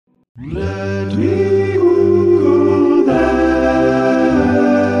Let me Google that.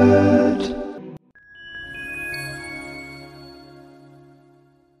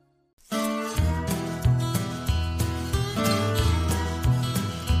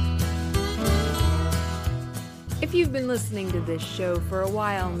 If you've been listening to this show for a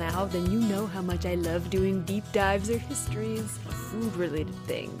while now, then you know how much I love doing deep dives or histories of food-related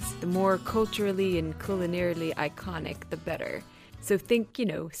things. The more culturally and culinarily iconic, the better. So think,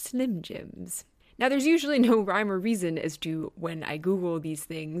 Slim Jims. Now, there's usually no rhyme or reason as to when I Google these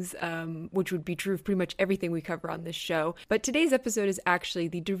things, which would be true of pretty much everything we cover on this show. But today's episode is actually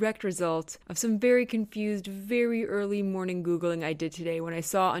the direct result of some very confused, very early morning Googling I did today when I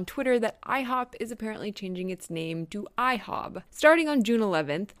saw on Twitter that IHOP is apparently changing its name to IHOB. Starting on June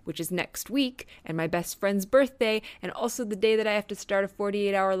 11th, which is next week, and my best friend's birthday, and also the day that I have to start a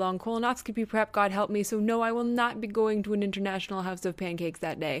 48-hour-long colonoscopy prep, God help me, so no, I will not be going to an International House of Pancakes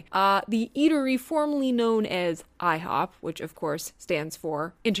that day. The eatery formerly known as IHOP, which of course stands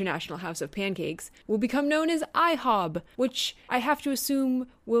for International House of Pancakes, will become known as IHOB, which I have to assume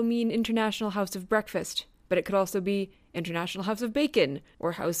will mean International House of Breakfast. But it could also be International House of Bacon,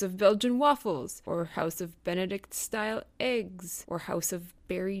 or House of Belgian Waffles, or House of Benedict-style eggs, or House of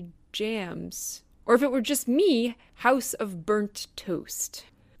Berry Jams. Or if it were just me, House of Burnt Toast.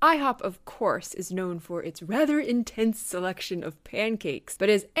 IHOP, of course, is known for its rather intense selection of pancakes, but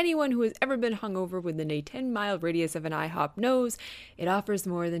as anyone who has ever been hungover within a 10-mile radius of an IHOP knows, it offers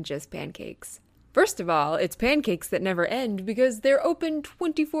more than just pancakes. First of all, it's pancakes that never end because they're open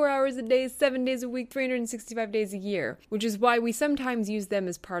 24 hours a day, 7 days a week, 365 days a year, which is why we sometimes use them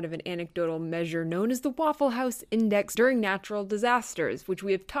as part of an anecdotal measure known as the Waffle House Index during natural disasters, which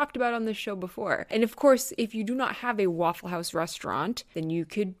we have talked about on this show before. And of course, if you do not have a Waffle House restaurant, then you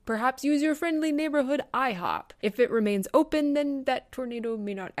could perhaps use your friendly neighborhood IHOP. If it remains open, then that tornado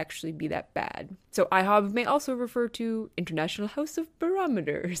may not actually be that bad. So IHOB may also refer to International House of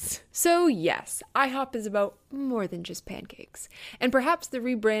Barometers. So yes, IHOP is about more than just pancakes. And perhaps the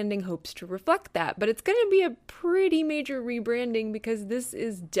rebranding hopes to reflect that, but it's going to be a pretty major rebranding because this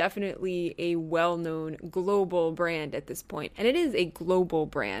is definitely a well-known global brand at this point. And it is a global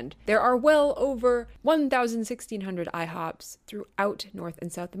brand. There are well over 1,600 IHOPs throughout North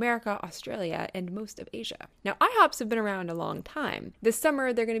and South America, Australia, and most of Asia. Now, IHOPs have been around a long time. This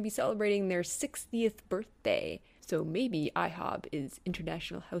summer, they're going to be celebrating their 60th birthday. So maybe IHOB is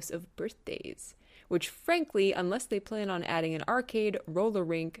International House of Birthdays. Which frankly, unless they plan on adding an arcade, roller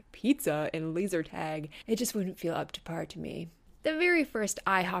rink, pizza, and laser tag, it just wouldn't feel up to par to me. The very first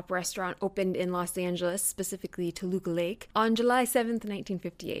IHOP restaurant opened in Los Angeles, specifically Toluca Lake, on July 7th,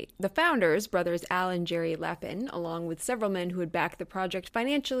 1958. The founders, brothers Al and Jerry Lapin, along with several men who had backed the project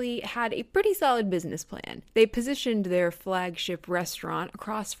financially, had a pretty solid business plan. They positioned their flagship restaurant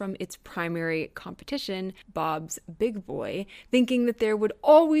across from its primary competition, Bob's Big Boy, thinking that there would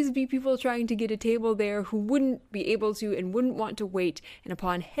always be people trying to get a table there who wouldn't be able to and wouldn't want to wait, and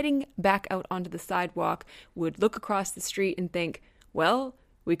upon heading back out onto the sidewalk, would look across the street and think, well,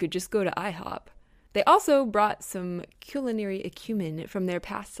 we could just go to IHOP. They also brought some culinary acumen from their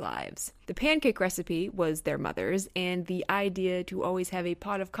past lives. The pancake recipe was their mother's, and the idea to always have a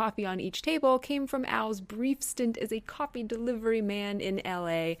pot of coffee on each table came from Al's brief stint as a coffee delivery man in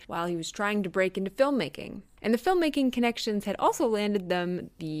LA while he was trying to break into filmmaking. And the filmmaking connections had also landed them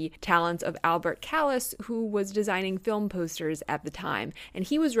the talents of Albert Callis, who was designing film posters at the time, and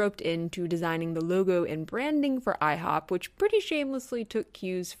he was roped into designing the logo and branding for IHOP, which pretty shamelessly took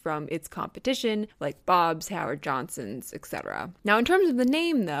cues from its competition, like Bob's, Howard Johnson's, etc. Now, in terms of the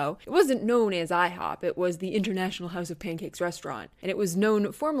name, though, it wasn't known as IHOP, it was the International House of Pancakes restaurant, and it was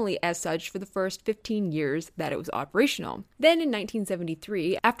known formally as such for the first 15 years that it was operational. Then in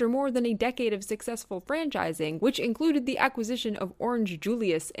 1973, after more than a decade of successful franchising, which included the acquisition of Orange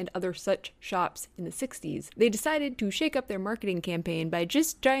Julius and other such shops in the 60s, they decided to shake up their marketing campaign by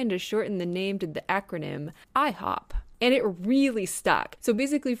just trying to shorten the name to the acronym IHOP. And it really stuck. So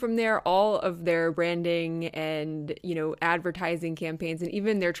basically from there, all of their branding and, advertising campaigns and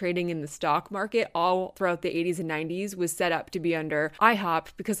even their trading in the stock market all throughout the 80s and 90s was set up to be under IHOP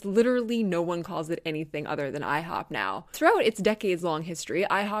because literally no one calls it anything other than IHOP now. Throughout its decades-long history,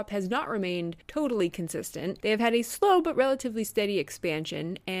 IHOP has not remained totally consistent. They have had a slow but relatively steady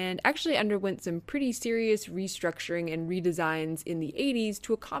expansion and actually underwent some pretty serious restructuring and redesigns in the 80s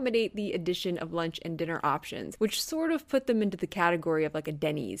to accommodate the addition of lunch and dinner options, which sort sort of put them into the category of like a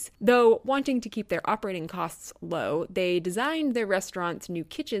Denny's. Though wanting to keep their operating costs low, they designed their restaurant's new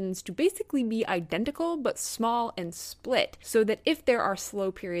kitchens to basically be identical but small and split, so that if there are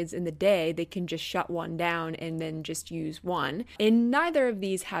slow periods in the day, they can just shut one down and then just use one. And neither of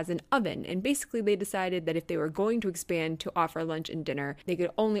these has an oven, and basically they decided that if they were going to expand to offer lunch and dinner, they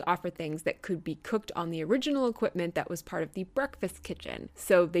could only offer things that could be cooked on the original equipment that was part of the breakfast kitchen.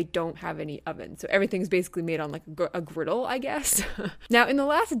 So they don't have any oven. So everything's basically made on like a griddle, I guess. Now, in the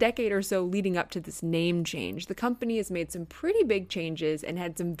last decade or so leading up to this name change, the company has made some pretty big changes and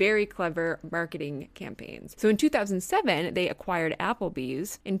had some very clever marketing campaigns. So in 2007, they acquired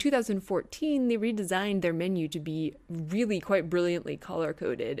Applebee's. In 2014, they redesigned their menu to be really quite brilliantly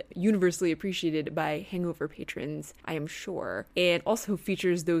color-coded, universally appreciated by hangover patrons, I am sure. And also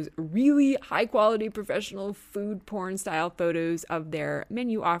features those really high-quality professional food porn-style photos of their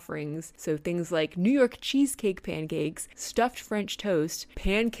menu offerings. So things like New York cheesecake pancakes, stuffed French toast,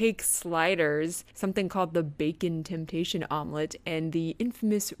 pancake sliders, something called the bacon temptation omelet, and the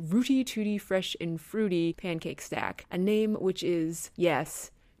infamous ROOTY TOOTY fresh and fruity pancake stack, a name which is,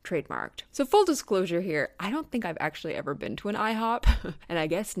 yes, trademarked. So full disclosure here, I don't think I've actually ever been to an IHOP, and I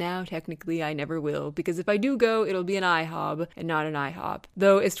guess now technically I never will, because if I do go, it'll be an IHOB and not an IHOP.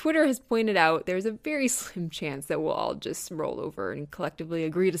 Though, as Twitter has pointed out, there's a very slim chance that we'll all just roll over and collectively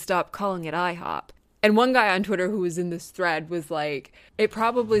agree to stop calling it IHOP. And one guy on Twitter who was in this thread was like, it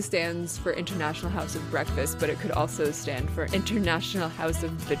probably stands for International House of Breakfast, but it could also stand for International House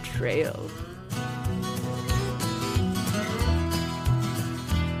of Betrayal.